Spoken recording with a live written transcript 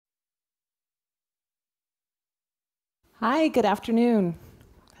Hi, good afternoon.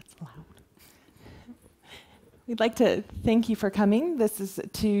 That's loud. We'd like to thank you for coming. This is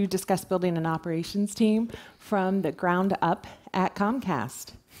to discuss building an operations team from the ground up at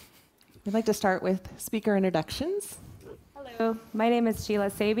Comcast. We'd like to start with speaker introductions. Hello, my name is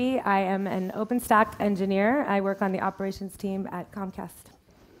Shilla Saebi. I am an OpenStack engineer. I work on the operations team at Comcast.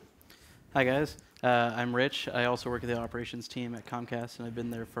 Hi guys, I'm Rich. I also work at the operations team at Comcast, and I've been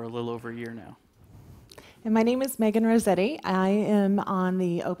there for a little over a year now. And my name is Megan Rossetti. I am on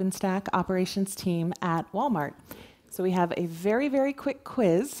the OpenStack operations team at Walmart. So we have a very, very quick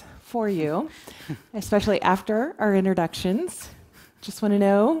quiz for you, especially after our introductions. Just want to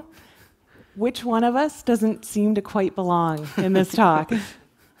know which one of us doesn't seem to quite belong in this talk.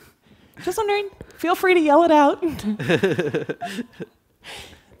 Just wondering, feel free to yell it out.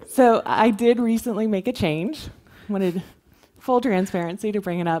 So I did recently make a change. Wanted full transparency to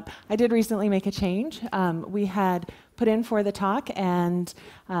bring it up. I did recently make a change. We had put in for the talk, and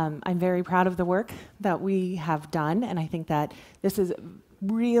I'm very proud of the work that we have done, and I think that this is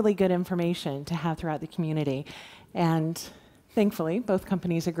really good information to have throughout the community. And thankfully, both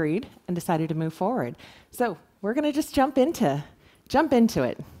companies agreed and decided to move forward. So we're going to just jump into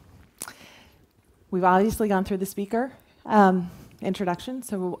it. We've obviously gone through the speaker introduction.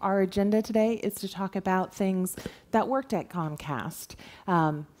 So our agenda today is to talk about things that worked at Comcast.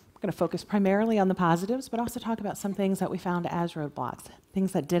 I'm going to focus primarily on the positives, but also talk about some things that we found as roadblocks,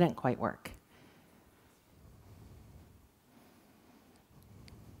 things that didn't quite work.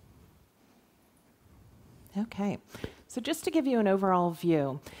 Okay, so just to give you an overall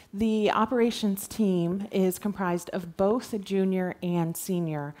view, the operations team is comprised of both junior and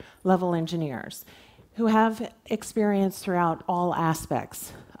senior level engineers who have experience throughout all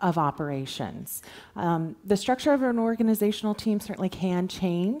aspects of operations. The structure of an organizational team certainly can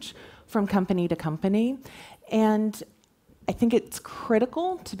change from company to company, and I think it's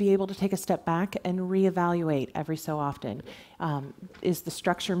critical to be able to take a step back and reevaluate every so often. Is the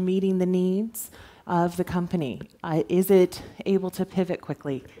structure meeting the needs of the company? Is it able to pivot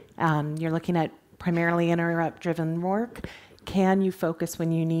quickly? You're looking at primarily interrupt-driven work. Can you focus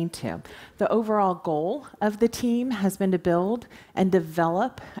when you need to? The overall goal of the team has been to build and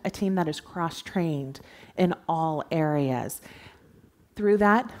develop a team that is cross-trained in all areas. Through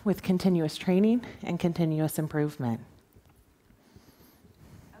that, with continuous training and continuous improvement.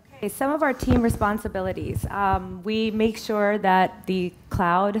 Okay, some of our team responsibilities. We make sure that the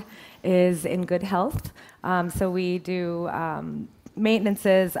cloud is in good health. So we do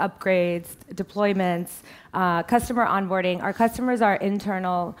maintenances, upgrades, deployments, customer onboarding. Our customers are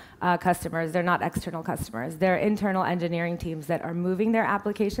internal customers. They're not external customers. They're internal engineering teams that are moving their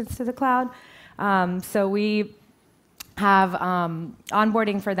applications to the cloud. So we have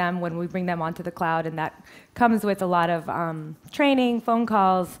onboarding for them when we bring them onto the cloud, and that comes with a lot of training, phone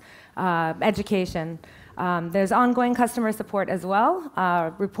calls, education. There's ongoing customer support as well,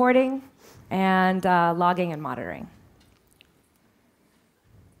 reporting, and logging and monitoring.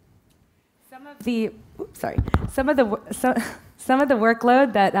 Some of the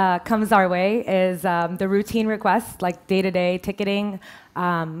workload that comes our way is the routine requests, like day-to-day ticketing,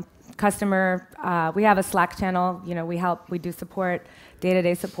 customer. We have a Slack channel. You know, we do support,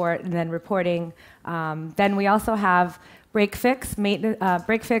 day-to-day support, and then reporting. Then we also have break fix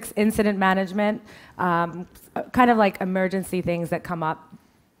incident management, kind of like emergency things that come up.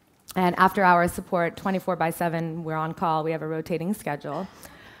 And after-hours support, 24/7. We're on call. We have a rotating schedule.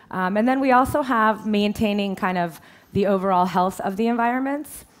 And then we also have maintaining kind of the overall health of the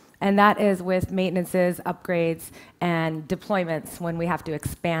environments, and that is with maintenances, upgrades, and deployments when we have to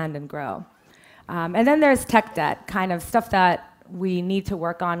expand and grow. And then there's tech debt, kind of stuff that we need to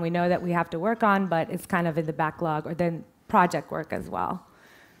work on. We know that we have to work on, but it's kind of in the backlog, or then project work as well,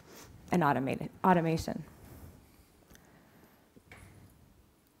 and automation.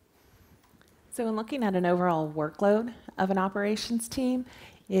 So in looking at an overall workload of an operations team,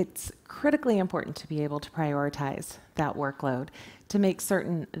 it's critically important to be able to prioritize that workload to make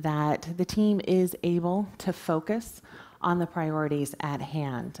certain that the team is able to focus on the priorities at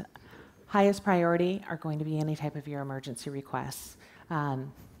hand. Highest priority are going to be any type of your emergency requests.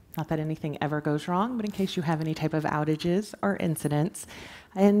 Not that anything ever goes wrong, but in case you have any type of outages or incidents.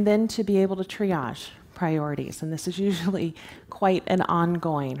 And then to be able to triage priorities, and this is usually quite an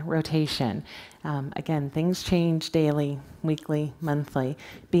ongoing rotation. Again, things change daily, weekly, monthly.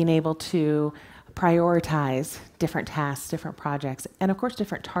 Being able to prioritize different tasks, different projects, and of course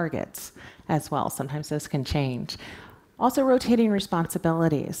different targets as well. Sometimes those can change. Also rotating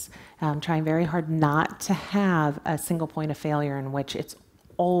responsibilities, trying very hard not to have a single point of failure in which it's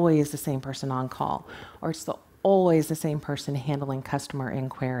always the same person on call, or it's always the same person handling customer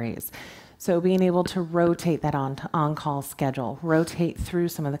inquiries. So being able to rotate that on-call schedule, rotate through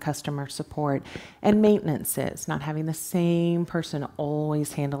some of the customer support and maintenances, not having the same person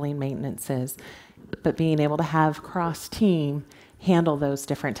always handling maintenances, but being able to have cross-team handle those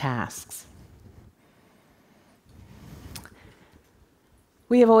different tasks.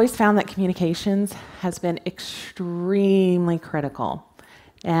 We have always found that communications has been extremely critical,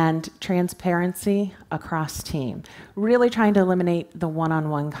 and transparency across team, really trying to eliminate the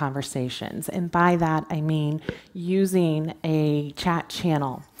one-on-one conversations. And by that, I mean using a chat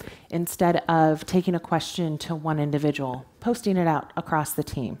channel instead of taking a question to one individual, posting it out across the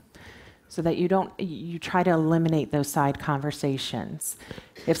team, so that you try to eliminate those side conversations.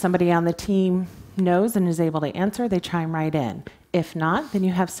 If somebody on the team knows and is able to answer, they chime right in. If not, then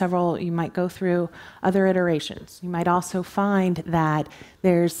you have several, you might go through other iterations. You might also find that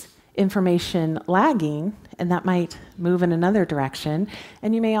there's information lagging, and that might move in another direction.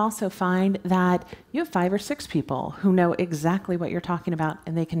 And you may also find that you have 5 or 6 people who know exactly what you're talking about,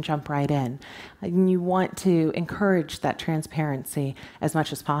 and they can jump right in. And you want to encourage that transparency as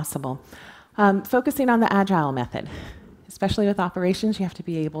much as possible. Focusing on the agile method. Especially with operations, you have to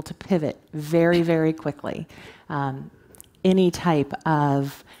be able to pivot very, very quickly. Any type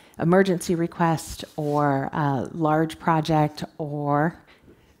of emergency request or large project, or,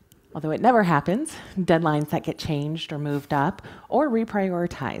 although it never happens, deadlines that get changed or moved up or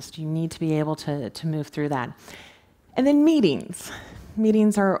reprioritized. You need to be able to move through that. And then meetings.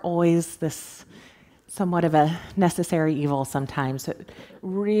 Meetings are always this somewhat of a necessary evil sometimes. So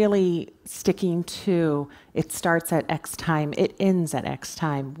really sticking to, it starts at X time, it ends at X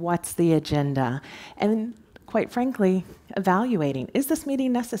time, what's the agenda? And quite frankly, evaluating, is this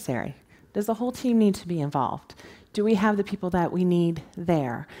meeting necessary? Does the whole team need to be involved? Do we have the people that we need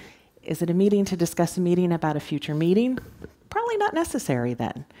there? Is it a meeting to discuss a meeting about a future meeting? Probably not necessary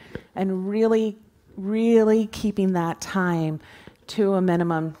then. And really, really keeping that time to a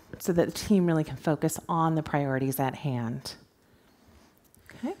minimum so that the team really can focus on the priorities at hand.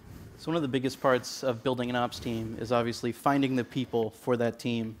 Okay. So one of the biggest parts of building an ops team is obviously finding the people for that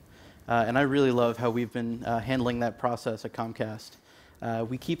team. And I really love how we've been handling that process at Comcast.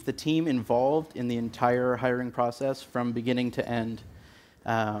 We keep the team involved in the entire hiring process from beginning to end.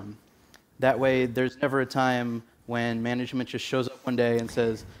 That way, there's never a time when management just shows up one day and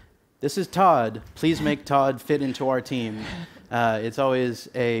says, "This is Todd. Please make Todd fit into our team." It's always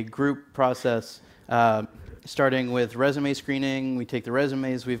a group process, starting with resume screening. We take the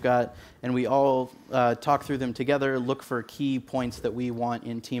resumes we've got, and we all talk through them together, look for key points that we want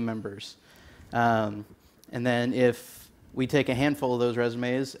in team members. And then if we take a handful of those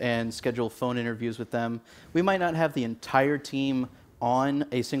resumes and schedule phone interviews with them, we might not have the entire team on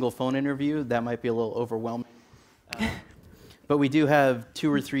a single phone interview. That might be a little overwhelming. But we do have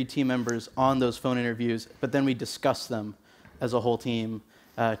 2 or 3 team members on those phone interviews, but then we discuss them as a whole team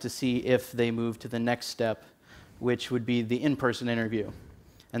to see if they move to the next step, which would be the in-person interview.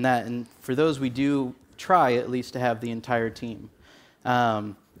 And for those, we do try at least to have the entire team.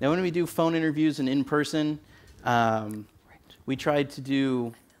 Now, when we do phone interviews and in-person, we tried to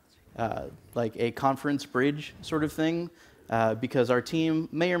do like a conference bridge sort of thing, because our team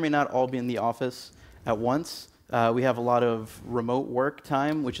may or may not all be in the office at once. We have a lot of remote work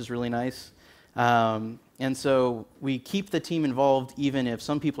time, which is really nice. And so we keep the team involved even if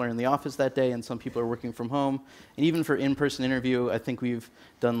some people are in the office that day and some people are working from home. And even for in-person interview, I think we've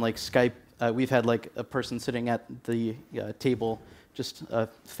done like Skype. We've had like a person sitting at the table, just a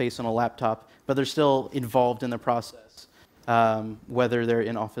face on a laptop, but they're still involved in the process, whether they're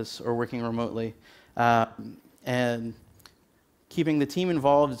in office or working remotely. And keeping the team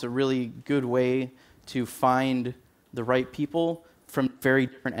involved is a really good way to find the right people from very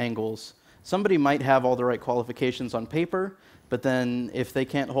different angles. Somebody might have all the right qualifications on paper, but then if they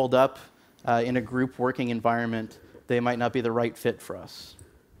can't hold up in a group working environment, they might not be the right fit for us.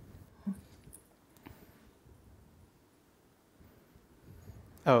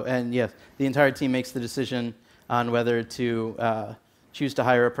 Oh, and yes, the entire team makes the decision on whether to choose to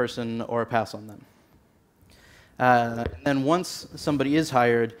hire a person or pass on them. And then once somebody is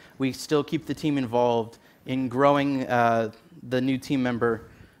hired, we still keep the team involved in growing the new team member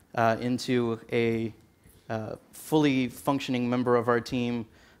into a fully functioning member of our team.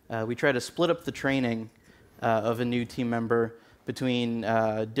 We try to split up the training of a new team member between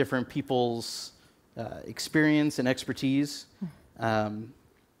different people's experience and expertise.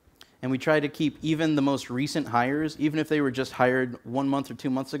 And we try to keep even the most recent hires, even if they were just hired 1 month or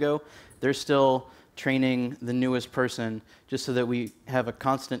 2 months ago, they're still training the newest person just so that we have a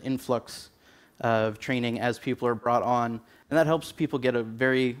constant influx of training as people are brought on, and that helps people get a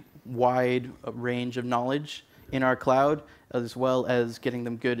very wide range of knowledge in our cloud, as well as getting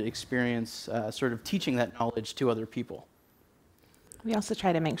them good experience sort of teaching that knowledge to other people. We also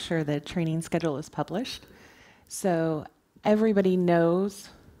try to make sure the training schedule is published, so everybody knows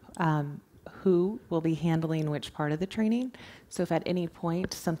who will be handling which part of the training. So if at any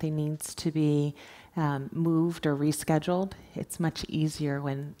point something needs to be moved or rescheduled, it's much easier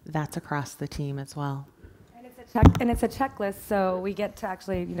when that's across the team as well. And it's a checklist, so we get to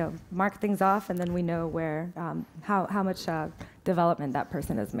actually, mark things off, and then we know where, how much development that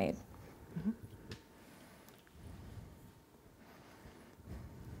person has made. Mm-hmm.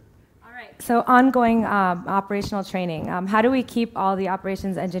 All right. So ongoing operational training. How do we keep all the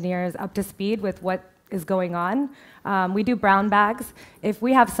operations engineers up to speed with what is going on? We do brown bags. If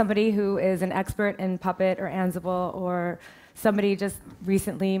we have somebody who is an expert in Puppet or Ansible, or somebody just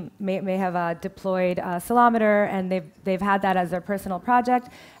recently may have deployed a Ceilometer, and they've had that as their personal project.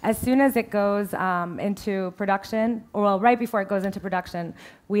 As soon as it goes into production, or well, right before it goes into production,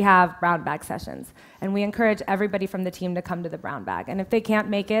 we have brown bag sessions. And we encourage everybody from the team to come to the brown bag. And if they can't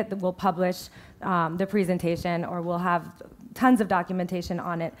make it, we'll publish the presentation, or we'll have tons of documentation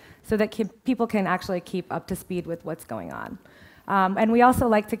on it so that people can actually keep up to speed with what's going on. And we also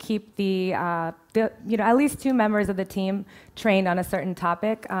like to keep at least 2 members of the team trained on a certain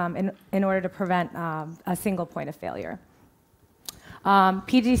topic in order to prevent a single point of failure.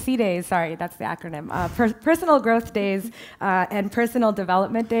 PGC days, sorry, that's the acronym. Personal growth days and personal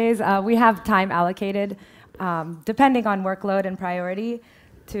development days. We have time allocated, depending on workload and priority,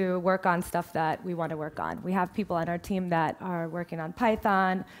 to work on stuff that we want to work on. We have people on our team that are working on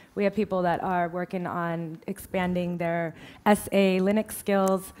Python. We have people that are working on expanding their SA Linux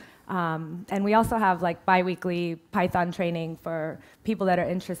skills. And we also have bi-weekly Python training for people that are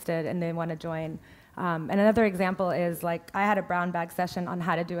interested and they want to join. And another example is I had a brown bag session on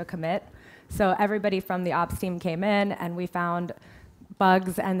how to do a commit. So everybody from the ops team came in, and we found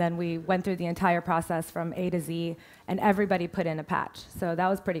bugs, and then we went through the entire process from A to Z, and everybody put in a patch. So that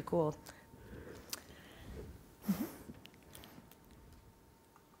was pretty cool.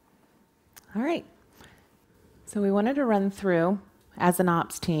 All right. So we wanted to run through, as an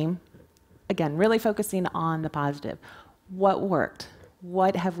ops team, again, really focusing on the positive. What worked?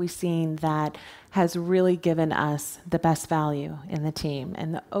 What have we seen that has really given us the best value in the team?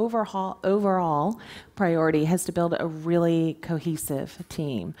 And the overall priority has to build a really cohesive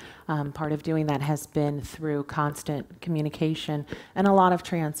team. Part of doing that has been through constant communication and a lot of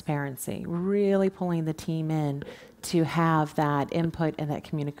transparency, really pulling the team in to have that input and that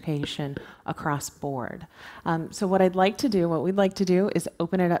communication across board. So what we'd like to do is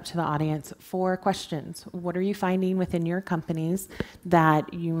open it up to the audience for questions. What are you finding within your companies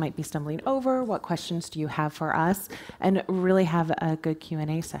that you might be stumbling over? What questions do you have for us? And really have a good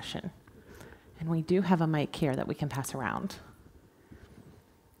Q&A session. And we do have a mic here that we can pass around.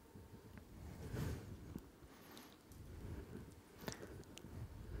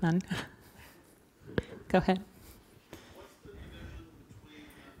 None? Go ahead.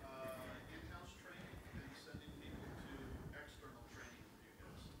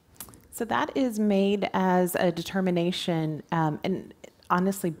 So that is made as a determination, and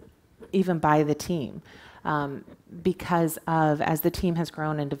honestly, even by the team, because of, as the team has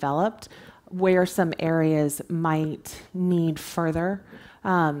grown and developed, where some areas might need further.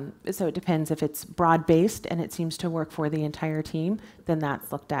 So it depends. If it's broad-based and it seems to work for the entire team, then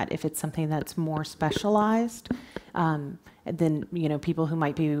that's looked at. If it's something that's more specialized, then people who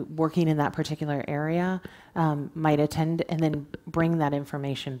might be working in that particular area might attend and then bring that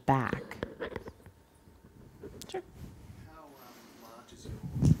information back. Sure. How large is your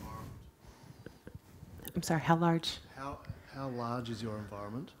environment? I'm sorry, how large? How large is your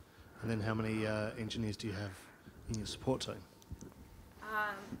environment? And then how many engineers do you have in your support team?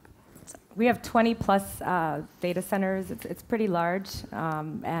 We have 20 plus data centers. It's pretty large,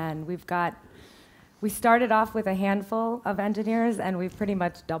 and we started off with a handful of engineers, and we've pretty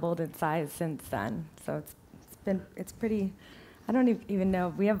much doubled in size since then. So it's pretty. I don't even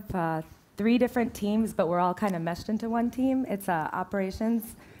know. We have 3 different teams, but we're all kind of meshed into one team. It's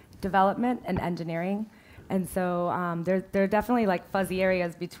operations, development, and engineering. And so there are definitely fuzzy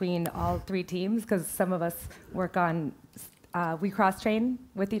areas between all 3 teams, because some of us work on. We cross-train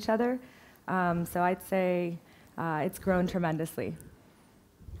with each other, so I'd say it's grown tremendously.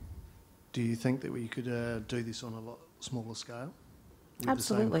 Do you think that we could do this on a lot smaller scale with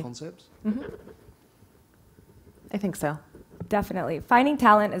Absolutely. the same concepts? Mm-hmm. I think so. Definitely. Finding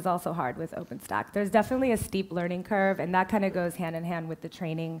talent is also hard with OpenStack. There's definitely a steep learning curve, and that kind of goes hand in hand with the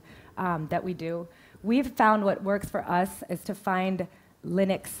training that we do. We've found what works for us is to find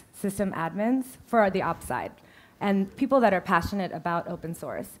Linux system admins for the ops side, and people that are passionate about open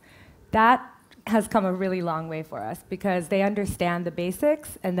source. That has come a really long way for us because they understand the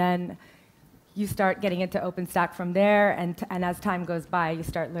basics, and then you start getting into OpenStack from there, and as time goes by, you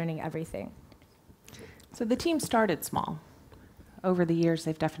start learning everything. So the team started small. Over the years,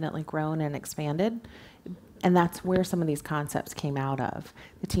 they've definitely grown and expanded, and that's where some of these concepts came out of.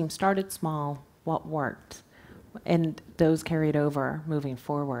 The team started small, what worked, and those carried over moving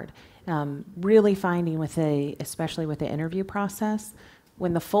forward. Really finding especially with the interview process,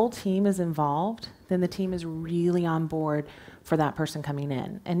 when the full team is involved, then the team is really on board for that person coming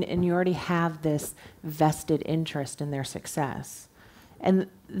in. And you already have this vested interest in their success. And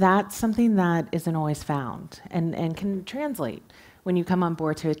that's something that isn't always found and can translate when you come on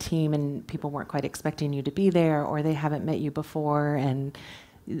board to a team and people weren't quite expecting you to be there, or they haven't met you before, and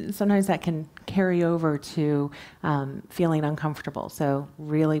sometimes that can carry over to feeling uncomfortable. So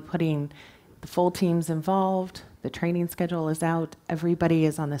really putting the full teams involved, the training schedule is out, everybody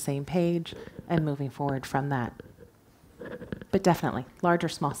is on the same page, and moving forward from that. But definitely, large or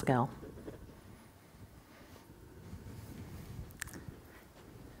small scale.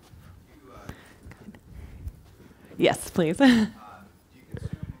 Yes, please. Do you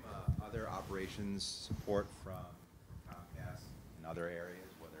consume other operations support from Comcast in other areas,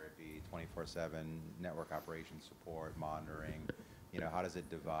 whether it be 24/7 network operations support, monitoring? How does it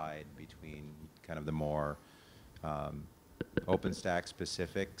divide between kind of the more OpenStack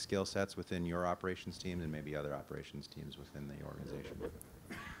specific skill sets within your operations team and maybe other operations teams within the organization?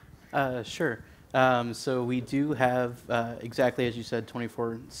 Sure. So we do have, exactly as you said,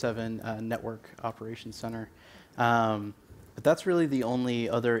 24/7 network operations center. But that's really the only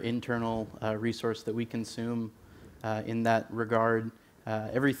other internal resource that we consume in that regard.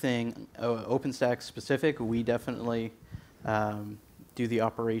 Everything OpenStack specific, we definitely do the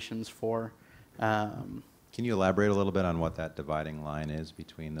operations for. Can you elaborate a little bit on what that dividing line is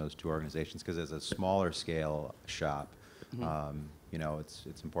between those two organizations? Because as a smaller scale shop,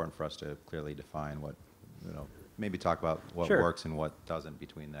 it's important for us to clearly define what, maybe talk about what Sure. works and what doesn't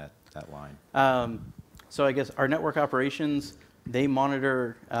between that line. So I guess our network operations, they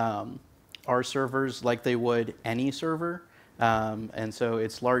monitor our servers like they would any server. And so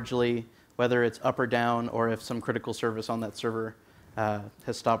it's largely whether it's up or down, or if some critical service on that server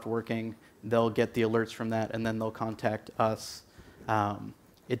has stopped working, they'll get the alerts from that, and then they'll contact us.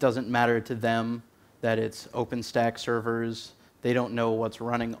 It doesn't matter to them that it's OpenStack servers. They don't know what's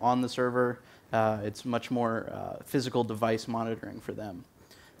running on the server. It's much more physical device monitoring for them.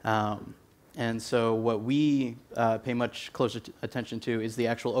 And so what we pay much closer attention to is the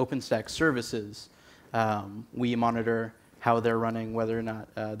actual OpenStack services. We monitor how they're running, whether or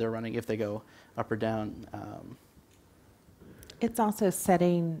not they're running, if they go up or down. It's also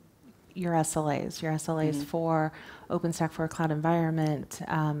setting your SLAs. Your SLAs for OpenStack for a cloud environment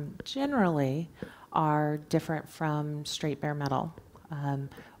generally are different from straight bare metal.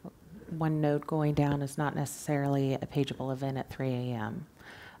 One node going down is not necessarily a pageable event at 3 a.m.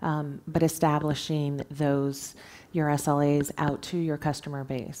 But establishing your SLAs out to your customer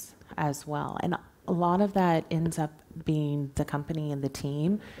base as well. And a lot of that ends up being the company and the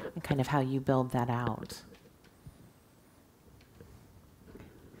team and kind of how you build that out.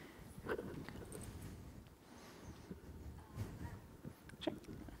 Sure.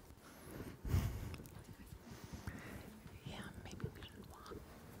 Yeah, maybe we should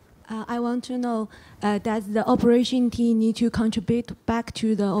walk. I want to know, does the operation team need to contribute back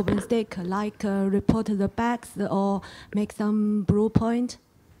to the OpenStack, like report the bugs or make some blueprint?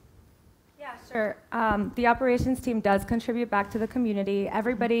 Yeah, sure. The operations team does contribute back to the community.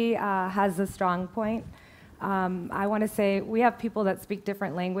 Everybody has a strong point. I want to say we have people that speak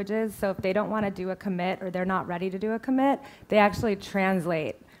different languages, so if they don't want to do a commit or they're not ready to do a commit, they actually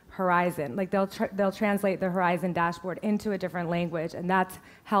translate Horizon. Like they'll translate the Horizon dashboard into a different language, and that's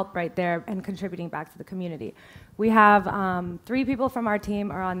help right there and contributing back to the community. We have 3 people from our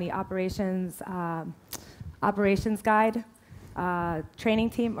team are on the operations guide training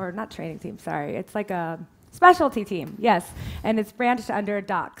team, or not training team, sorry. It's like a specialty team, yes, and it's branched under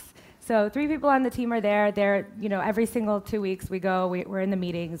docs. So 3 people on the team are there. They're, every single 2 weeks we go, we're in the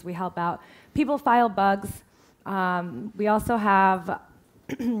meetings, we help out. People file bugs. We also have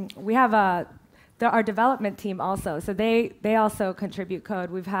our development team also. So they also contribute code.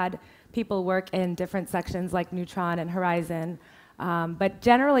 We've had people work in different sections like Neutron and Horizon. But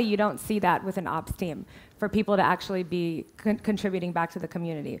generally, you don't see that with an ops team for people to actually be contributing back to the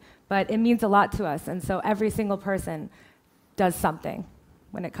community. But it means a lot to us, and so every single person does something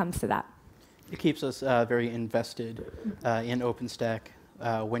when it comes to that. It keeps us very invested in OpenStack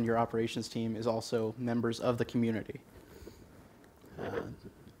when your operations team is also members of the community.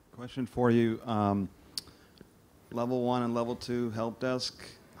 Question for you. Level 1 and Level 2 help desk,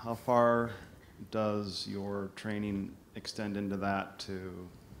 how far does your training extend into that to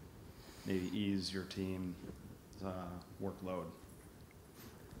maybe ease your team's workload?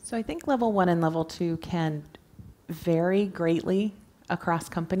 So I think level 1 and level 2 can vary greatly across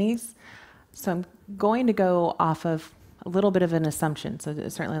companies. So I'm going to go off of a little bit of an assumption, so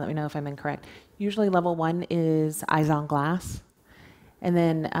certainly let me know if I'm incorrect. Usually level 1 is eyes on glass. And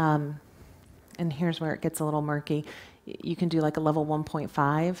then, and here's where it gets a little murky. You can do like a level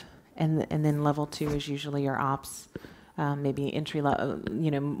 1.5, and then level 2 is usually your ops, maybe entry level,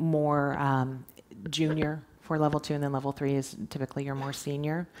 more junior for level 2, and then level 3 is typically your more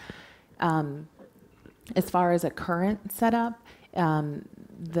senior. As far as a current setup,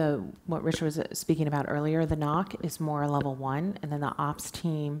 what Richard was speaking about earlier, the NOC is more level 1, and then the ops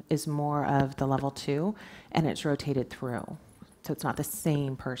team is more of the level 2, and it's rotated through. So it's not the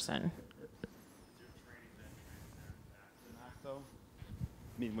same person. I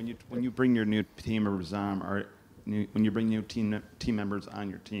mean, when you bring your new team members on, when you bring new team members on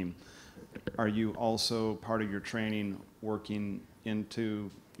your team, are you also part of your training working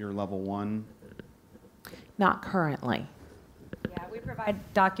into your level 1? Not currently. Yeah, we provide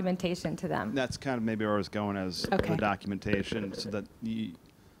documentation to them. That's kind of maybe where I was going as the documentation, so that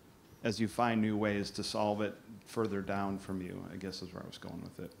as you find new ways to solve it further down from you, I guess is where I was going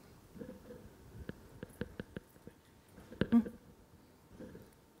with it.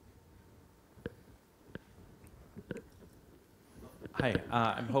 Hi,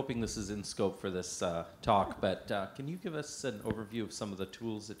 I'm hoping this is in scope for this talk, but can you give us an overview of some of the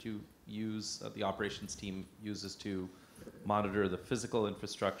tools that you use, the operations team uses to monitor the physical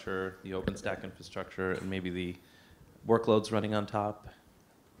infrastructure, the OpenStack infrastructure, and maybe the workloads running on top?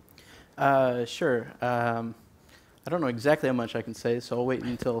 Sure. I don't know exactly how much I can say, so I'll wait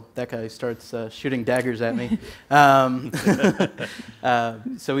until that guy starts shooting daggers at me.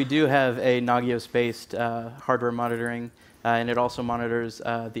 So we do have a Nagios-based hardware monitoring, and it also monitors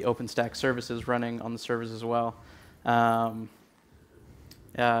the OpenStack services running on the servers as well. In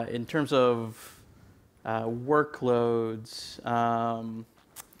terms of workloads,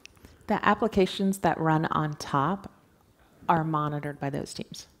 the applications that run on top are monitored by those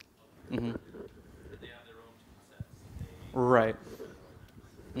teams. Mm-hmm. Right.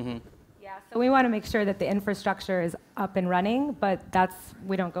 Mm-hmm. Yeah, so we want to make sure that the infrastructure is up and running, but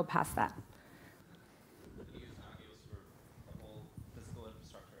we don't go past that. Do you use Nagios for the whole physical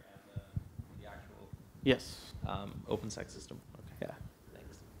infrastructure and the actual Yes. OpenStack system? Okay. Yeah.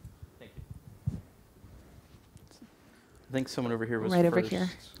 Thanks. Thank you. I think someone over here was right first. over here,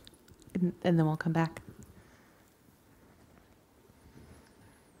 and then we'll come back.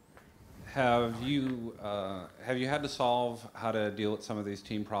 Have you had to solve how to deal with some of these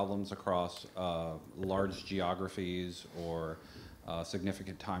team problems across large geographies or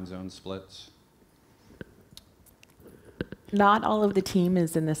significant time zone splits? Not all of the team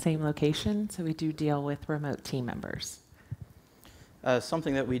is in the same location, so we do deal with remote team members.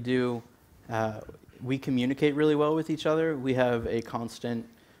 Something that we do, we communicate really well with each other. We have a constant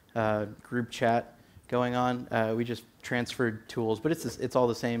group chat going on. We just transferred tools, but it's all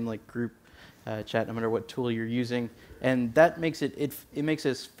the same, like group chat, no matter what tool you're using, and that makes it makes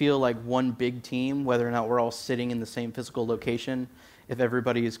us feel like one big team, whether or not we're all sitting in the same physical location. If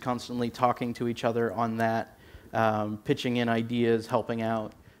everybody is constantly talking to each other on that, pitching in ideas, helping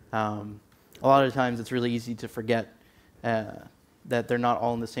out, a lot of times it's really easy to forget that they're not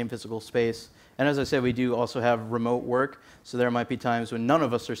all in the same physical space. And as I said, we do also have remote work, so there might be times when none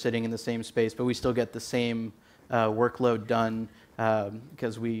of us are sitting in the same space, but we still get the same workload done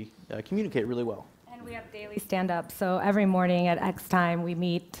because we communicate really well. And we have daily stand-ups, so every morning at X time we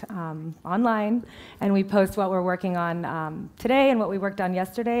meet online, and we post what we're working on today and what we worked on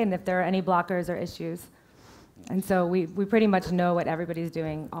yesterday, and if there are any blockers or issues. And so we pretty much know what everybody's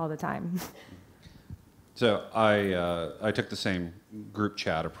doing all the time. So I took the same group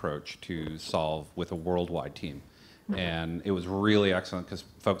chat approach to solve with a worldwide team. And it was really excellent because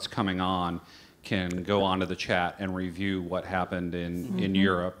folks coming on can go onto the chat and review what happened in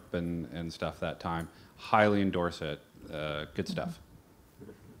Europe and stuff that time. Highly endorse it. Good stuff.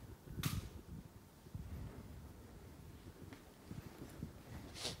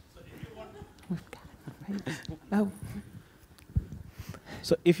 Oh.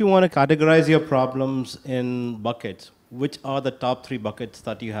 So if you want to categorize your problems in buckets, which are the top 3 buckets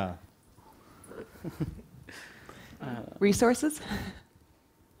that you have? Resources?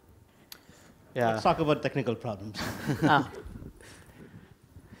 Yeah. Let's talk about technical problems.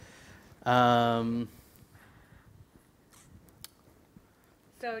 So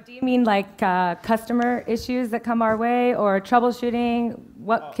do you mean like customer issues that come our way or troubleshooting?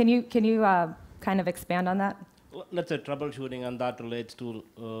 What can you kind of expand on that? Let's say troubleshooting, and that relates to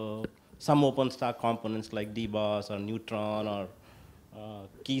some OpenStack components like dboss or neutron or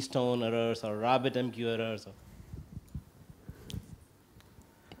keystone errors or RabbitMQ errors.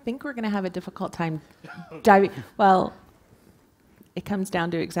 I think we're going to have a difficult time diving. Well, it comes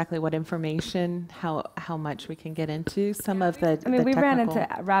down to exactly what information, how much we can get into. Some of the I mean, we ran into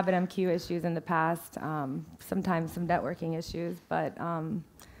technical- RabbitMQ issues in the past, sometimes some networking issues, but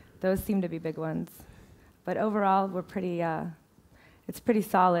those seem to be big ones. But overall, we're pretty, it's pretty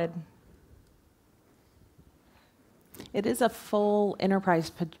solid. It is a full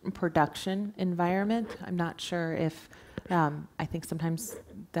enterprise production environment. I'm not sure if, I think sometimes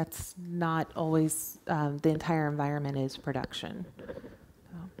that's not always, the entire environment is production.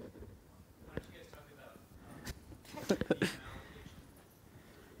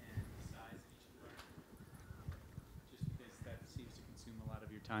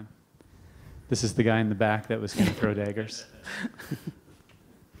 Time. This is the guy in the back that was going to throw daggers.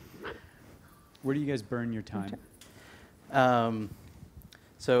 Where do you guys burn your time?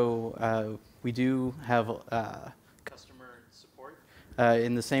 We do have customer support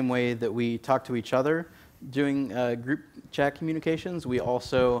in the same way that we talk to each other doing group chat communications. We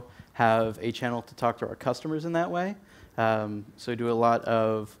also have a channel to talk to our customers in that way. So we do a lot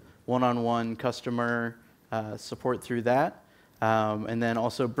of one-on-one customer support through that. And then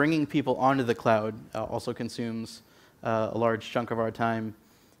also bringing people onto the cloud also consumes a large chunk of our time.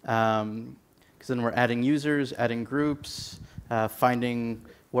 Because then we're adding users, adding groups, finding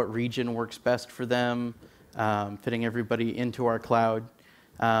what region works best for them, fitting everybody into our cloud.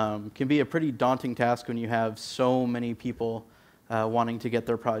 Can be a pretty daunting task when you have so many people wanting to get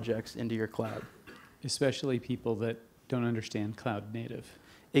their projects into your cloud. Especially people that don't understand cloud native.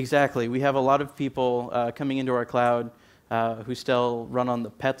 Exactly. We have a lot of people coming into our cloud who still run on the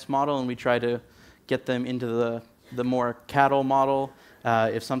pets model, and we try to get them into the more cattle model.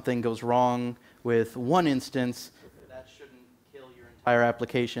 If something goes wrong with one instance, that shouldn't kill your entire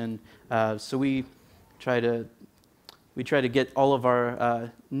application. So we try to get all of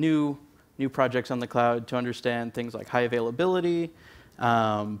our new projects on the cloud to understand things like high availability,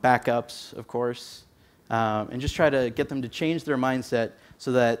 backups, of course, and just try to get them to change their mindset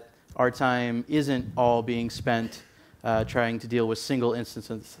so that our time isn't all being spent trying to deal with single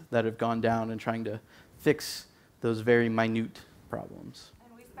instances that have gone down and trying to fix those very minute problems.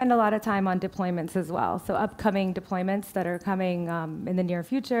 And we spend a lot of time on deployments as well. So upcoming deployments that are coming in the near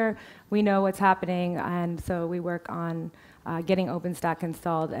future, we know what's happening, and so we work on getting OpenStack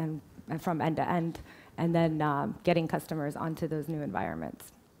installed and from end to end, and then getting customers onto those new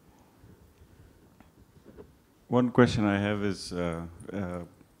environments. One question I have is,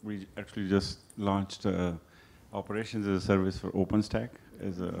 we actually just launched Operations as a Service for OpenStack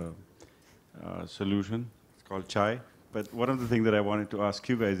as a solution. It's called Chai. But one of the things that I wanted to ask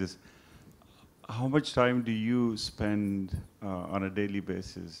you guys is, how much time do you spend on a daily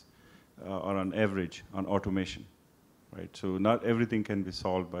basis or on average on automation? Right? So not everything can be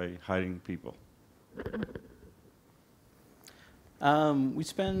solved by hiring people. We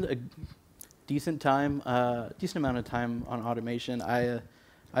spend a decent amount of time on automation.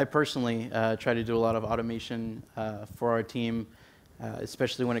 I personally try to do a lot of automation for our team,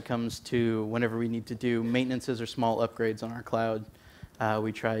 especially when it comes to whenever we need to do maintenances or small upgrades on our cloud.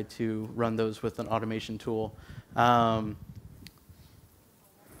 We try to run those with an automation tool. We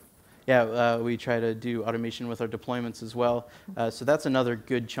try to do automation with our deployments as well. So that's another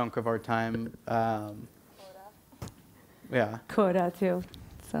good chunk of our time. Quota too.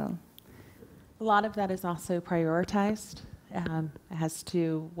 So a lot of that is also prioritized as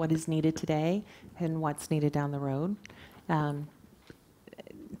to what is needed today and what's needed down the road, to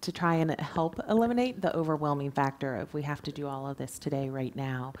try and help eliminate the overwhelming factor of we have to do all of this today right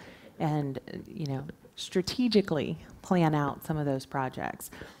now, and strategically plan out some of those projects.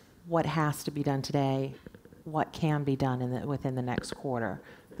 What has to be done today, what can be done within the next quarter,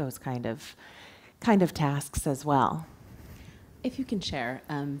 those kind of tasks as well. If you can share,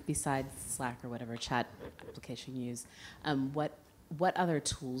 besides Slack or whatever chat application you use, what what other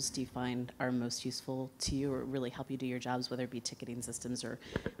tools do you find are most useful to you or really help you do your jobs, whether it be ticketing systems or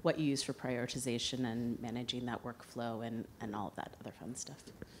what you use for prioritization and managing that workflow and all of that other fun stuff?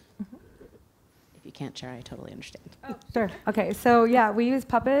 Mm-hmm. If you can't share, I totally understand. Oh, sure. Okay, so yeah, we use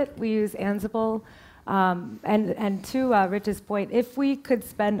Puppet, we use Ansible, and to Rich's point, if we could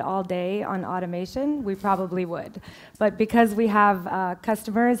spend all day on automation, we probably would. But because we have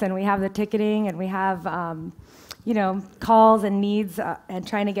customers and we have the ticketing and we have calls and needs and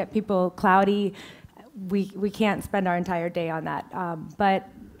trying to get people cloudy, we can't spend our entire day on that. But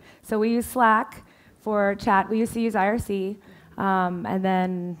so we use Slack for chat. We used to use IRC, and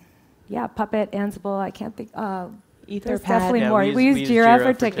then Puppet, Ansible. I can't think. There's definitely more. We use Jira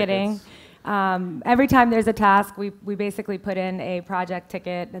for ticketing. Every time there's a task, we basically put in a project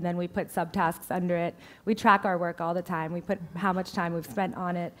ticket, and then we put subtasks under it. We track our work all the time. We put how much time we've spent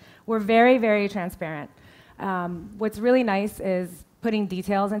on it. We're very, very transparent. What's really nice is putting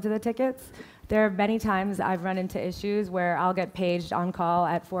details into the tickets. There are many times I've run into issues where I'll get paged on call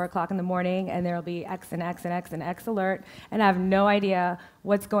at 4 o'clock in the morning, and there'll be X and X and X and X alert, and I have no idea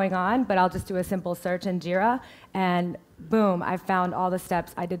what's going on, but I'll just do a simple search in Jira, and boom, I found all the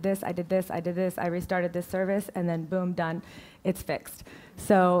steps. I did this, I did this, I did this, I restarted this service, and then boom, done. It's fixed.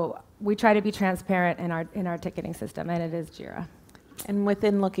 So we try to be transparent in our ticketing system, and it is Jira. And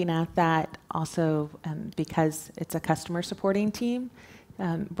within looking at that, also because it's a customer supporting team,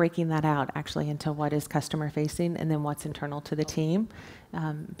 breaking that out actually into what is customer facing and then what's internal to the team,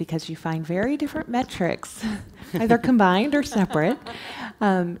 because you find very different metrics, either combined or separate.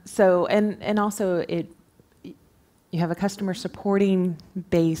 And also you have a customer supporting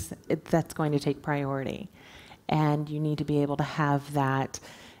base that's going to take priority, and you need to be able to have that.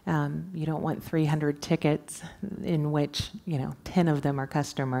 You don't want 300 tickets in which 10 of them are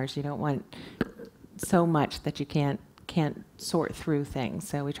customers. You don't want so much that you can't sort through things.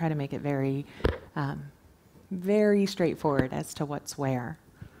 So we try to make it very, very straightforward as to what's where.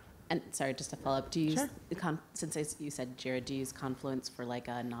 And sorry, just to follow up, do you Sure. use, since you said Jira, do you use Confluence for like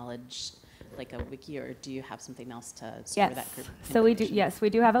a knowledge, like a wiki, or do you have something else to store that group? So we do. Yes, we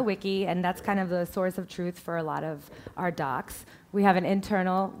do have a wiki, and that's kind of the source of truth for a lot of our docs. We have an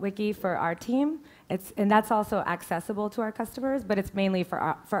internal wiki for our team. And that's also accessible to our customers, but it's mainly for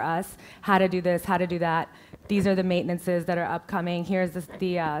us, how to do this, how to do that. These are the maintenances that are upcoming. Here's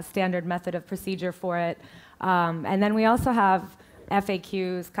the standard method of procedure for it. And then we also have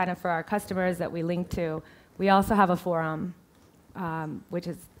FAQs kind of for our customers that we link to. We also have a forum, which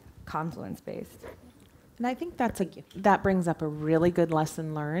is Confluence-based. And I think that brings up a really good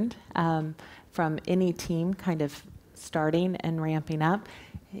lesson learned from any team kind of starting and ramping up.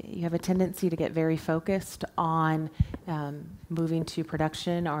 You have a tendency to get very focused on moving to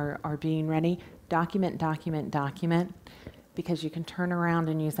production or being ready. Document, document, document, because you can turn around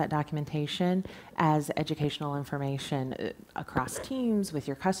and use that documentation as educational information across teams, with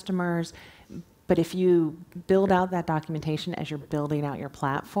your customers. But if you build out that documentation as you're building out your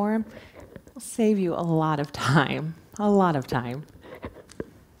platform, it'll save you a lot of time, a lot of time.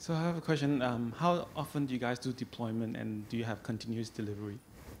 So I have a question. How often do you guys do deployment, and do you have continuous delivery?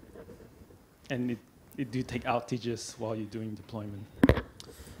 And do you take outages while you're doing deployment?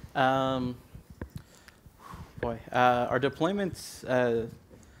 Our deployments,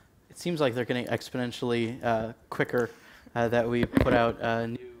 it seems like they're getting exponentially quicker that we put out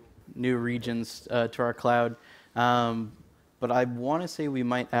new regions to our cloud. But I want to say we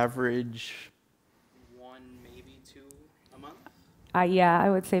might average 1, maybe 2 a month. Yeah, I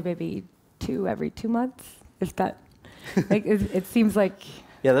would say maybe 2 every 2 months. Is that, like, it seems like...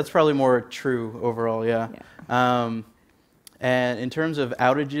 Yeah, that's probably more true overall, yeah. And in terms of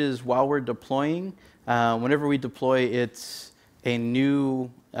outages while we're deploying, whenever we deploy, it's a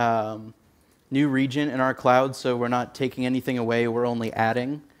new region in our cloud, so we're not taking anything away, we're only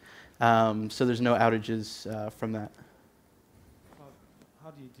adding. So there's no outages from that.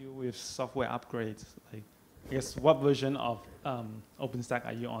 How do you deal with software upgrades? Like, I guess, what version of OpenStack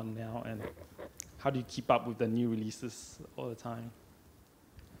are you on now, and how do you keep up with the new releases all the time?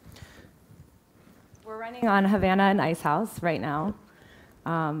 We're running on Havana and Icehouse right now.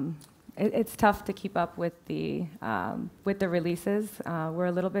 It's tough to keep up with the releases. We're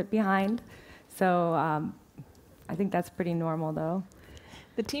a little bit behind, so I think that's pretty normal, though.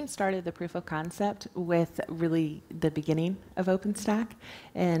 The team started the proof of concept with really the beginning of OpenStack,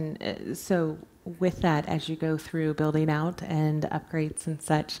 and so with that, as you go through building out and upgrades and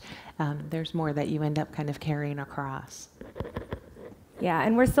such, there's more that you end up kind of carrying across. Yeah,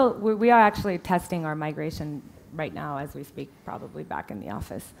 and we are actually testing our migration right now as we speak, probably back in the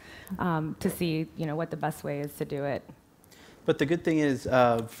office, to see what the best way is to do it. But the good thing is,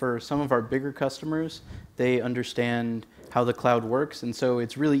 for some of our bigger customers, they understand how the cloud works, and so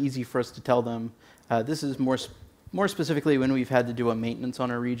it's really easy for us to tell them. This is more specifically when we've had to do a maintenance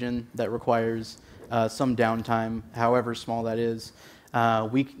on a region that requires some downtime, however small that is.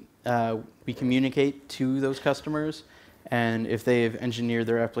 We communicate to those customers, and if they've engineered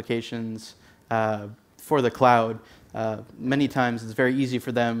their applications for the cloud, many times it's very easy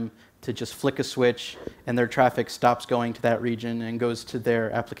for them to just flick a switch and their traffic stops going to that region and goes to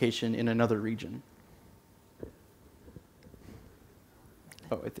their application in another region.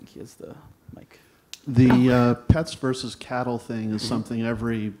 Oh, I think he has the mic. The pets versus cattle thing is something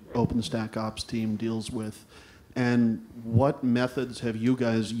every OpenStack ops team deals with. And what methods have you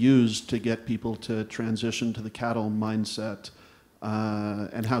guys used to get people to transition to the cattle mindset?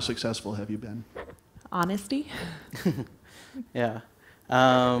 And how successful have you been? Honesty. Yeah.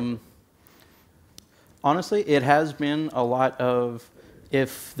 Honestly, it has been a lot of,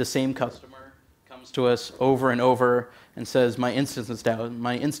 if the same customer comes to us over and over and says, my instance is down,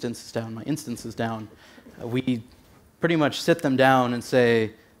 my instance is down, my instance is down, we pretty much sit them down and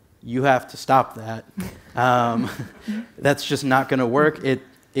say, you have to stop that. That's just not going to work.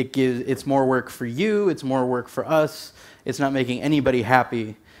 It's more work for you, it's more work for us, it's not making anybody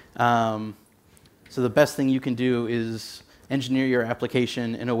happy. So the best thing you can do is engineer your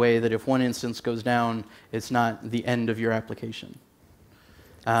application in a way that if one instance goes down, it's not the end of your application.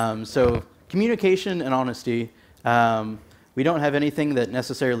 So communication and honesty. We don't have anything that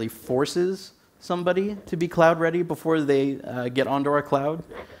necessarily forces somebody to be cloud ready before they get onto our cloud.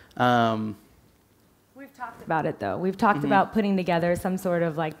 We've talked about it, though. We've talked about putting together some sort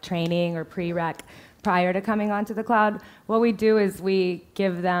of like training or prereq prior to coming onto the cloud. What we do is we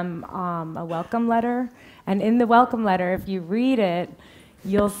give them a welcome letter. And in the welcome letter, if you read it,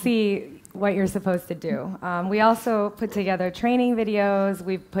 you'll see what you're supposed to do. We also put together training videos.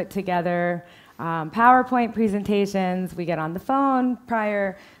 We've put together PowerPoint presentations. We get on the phone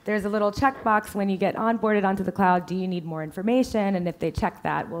prior. There's a little checkbox when you get onboarded onto the cloud. Do you need more information? And if they check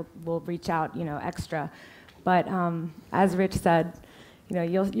that, we'll reach out, extra. But as Rich said,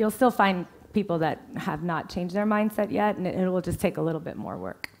 you'll still find people that have not changed their mindset yet, and it will just take a little bit more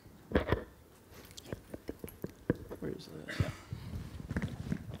work. Where is that?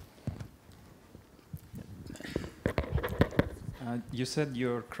 You said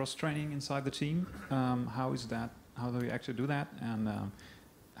you're cross-training inside the team. How is that? How do you actually do that? And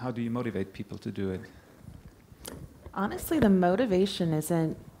how do you motivate people to do it? Honestly, the motivation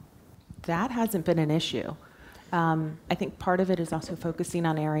hasn't been an issue. I think part of it is also focusing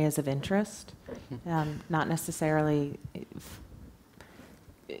on areas of interest, not necessarily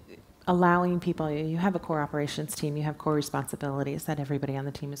allowing people. You have a core operations team, you have core responsibilities that everybody on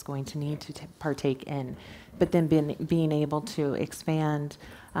the team is going to need to partake in, but then being able to expand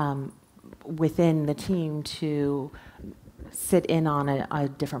within the team to sit in on a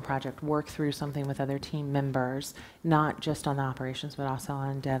different project, work through something with other team members, not just on the operations, but also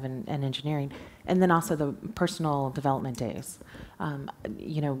on dev and engineering. And then also the personal development days.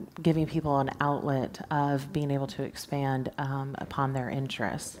 Giving people an outlet of being able to expand upon their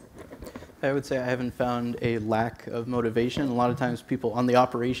interests. I would say I haven't found a lack of motivation. A lot of times people on the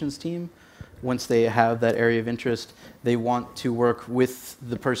operations team, once they have that area of interest, they want to work with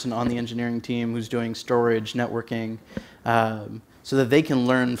the person on the engineering team who's doing storage, networking, so that they can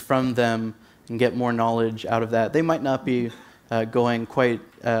learn from them and get more knowledge out of that. They might not be going quite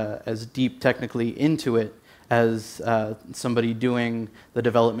as deep technically into it as somebody doing the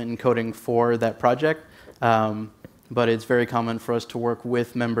development and coding for that project, but it's very common for us to work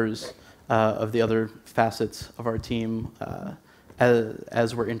with members of the other facets of our team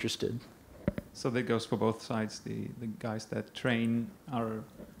as we're interested. So that goes for both sides. The guys that train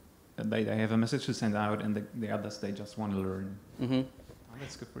they have a message to send out, and the others, they just want to learn. Oh,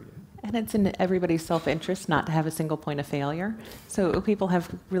 that's good for you. And it's in everybody's self-interest not to have a single point of failure. So people have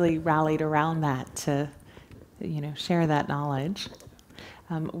really rallied around that to, share that knowledge.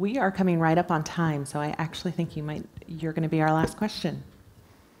 We are coming right up on time, so I actually think you're going to be our last question.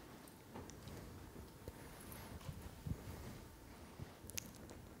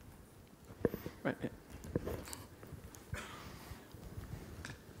 Right.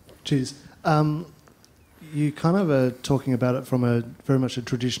 Cheers. You kind of are talking about it from very much a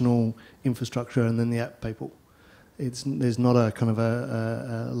traditional infrastructure and then the app people. There's not a kind of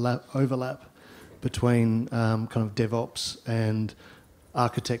a overlap between kind of DevOps and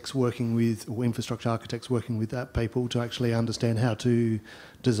architects working with, or infrastructure architects working with app people to actually understand how to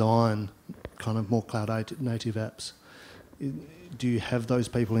design kind of more cloud native apps. do you have those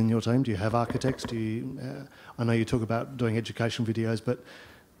people in your team? Do you have architects? Do you? I know you talk about doing education videos, but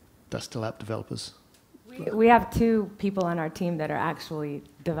they're still app developers. We have 2 people on our team that are actually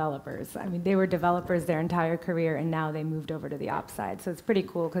developers. I mean, they were developers their entire career, and now they moved over to the ops side. So it's pretty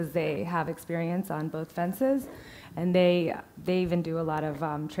cool because they have experience on both fences, and they even do a lot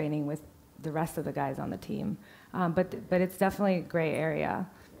of training with the rest of the guys on the team. But it's definitely a gray area.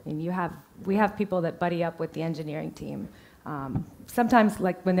 I mean, we have people that buddy up with the engineering team. Sometimes,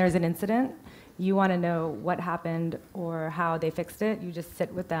 like when there's an incident, you want to know what happened or how they fixed it. You just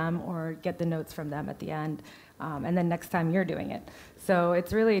sit with them or get the notes from them at the end, and then next time you're doing it. So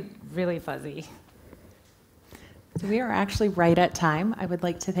it's really, really fuzzy. So we are actually right at time. I would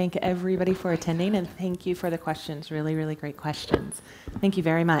like to thank everybody for attending, and thank you for the questions. Really, really great questions. Thank you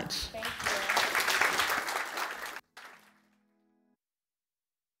very much.